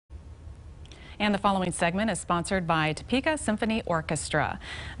And the following segment is sponsored by Topeka Symphony Orchestra.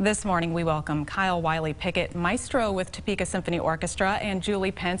 This morning we welcome Kyle Wiley-Pickett, maestro with Topeka Symphony Orchestra, and Julie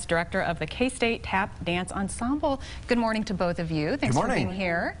Pence, director of the K-State Tap Dance Ensemble. Good morning to both of you. Thanks for being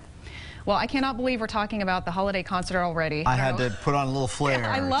here. Well, I cannot believe we're talking about the holiday concert already. I had to put on a little flair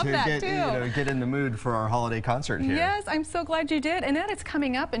I love that too. Get in the mood for our holiday concert here. Yes, I'm so glad you did. And that is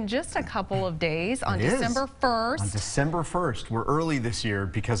coming up in just a couple of days on December 1st. On December 1st. We're early this year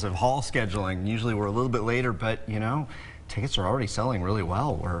because of hall scheduling. Usually we're a little bit later, but you know, tickets are already selling really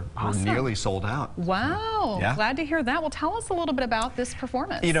well. We're nearly sold out. Wow. Yeah. Glad to hear that. Well, tell us a little bit about this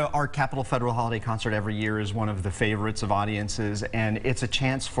performance. You know, our Capital Federal Holiday Concert every year is one of the favorites of audiences, and it's a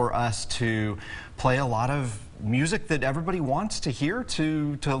chance for us to play a lot of music that everybody wants to hear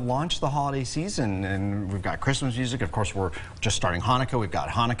to launch the holiday season. And we've got Christmas music. Of course, we're just starting Hanukkah. We've got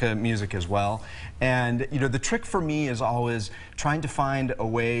Hanukkah music as well. And, you know, the trick for me is always trying to find a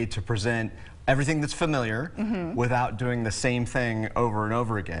way to present everything that's familiar without doing the same thing over and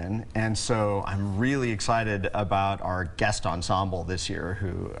over again. And so I'm really excited about our guest ensemble this year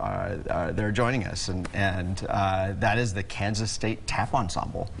who they're joining us, and that is the K-State Tap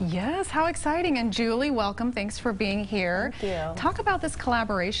Ensemble. Yes, how exciting. And Julie, welcome. Thanks for being here. Thank you. Talk about this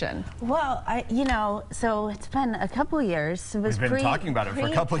collaboration. Well, you know, so it's been a couple of years. It was We've been talking about it for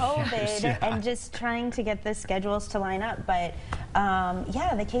a couple of years. Yeah. And just trying to get the schedules to line up. But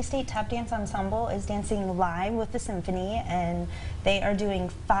yeah, the K-State Tap Dance Ensemble is dancing live with the symphony, and they are doing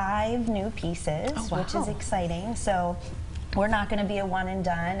 5 new pieces, which is exciting. So we're not going to be a one and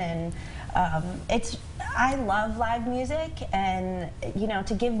done, and I love live music, and you know,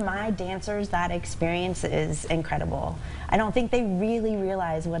 to give my dancers that experience is incredible. I don't think they really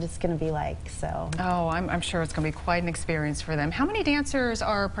realize what it's going to be like. So I'm sure it's going to be quite an experience for them. How many dancers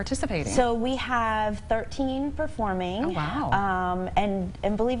are participating? So we have 13 performing. Oh, wow. And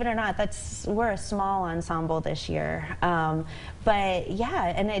believe it or not, we're a small ensemble this year. But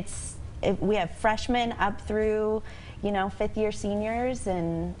yeah, and we have freshmen up through, you know, 5th-year seniors,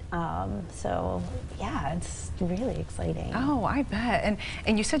 and so yeah, it's really exciting. Oh, I bet.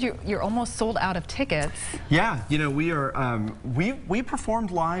 And you said you're almost sold out of tickets. Yeah, you know, we are we performed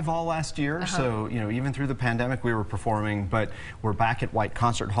live all last year, so you know, even through the pandemic we were performing, but we're back at White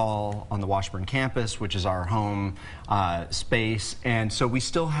Concert Hall on the Washburn campus, which is our home space, and so we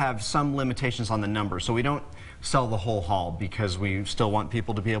still have some limitations on the numbers, so we don't sell the whole hall because we still want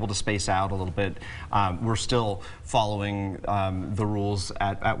people to be able to space out a little bit. We're still following the rules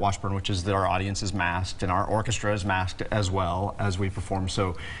at Washburn, which is that our audience is masked and our orchestra is masked as well as we perform.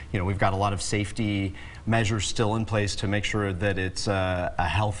 So, you know, we've got a lot of safety measures still in place to make sure that it's a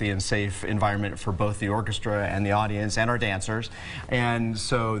healthy and safe environment for both the orchestra and the audience and our dancers. And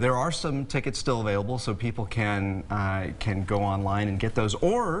so there are some tickets still available, so people can go online and get those,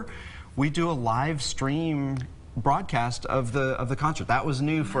 or we do a live stream broadcast of the concert. That was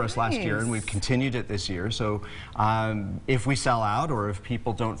new for us last year, and we've continued it this year. So if we sell out, or if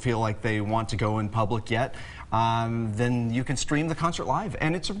people don't feel like they want to go in public yet, then you can stream the concert live,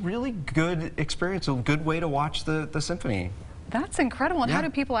 and it's a really good experience, a good way to watch the symphony. That's incredible. And how do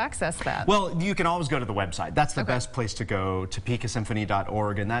people access that? Well, you can always go to the website. That's the best place to go,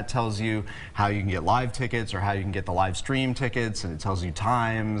 topekasymphony.org, and that tells you how you can get live tickets or how you can get the live stream tickets, and it tells you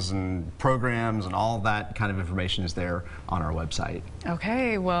times and programs, and all that kind of information is there on our website.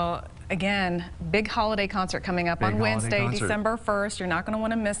 Okay, well, again, big holiday concert coming up on Wednesday, December 1st. You're not going to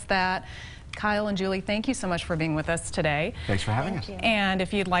want to miss that. Kyle and Julie, thank you so much for being with us today. Thanks for having us. And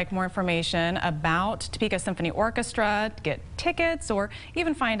if you'd like more information about Topeka Symphony Orchestra, get tickets, or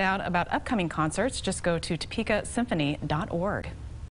even find out about upcoming concerts, just go to topekasymphony.org.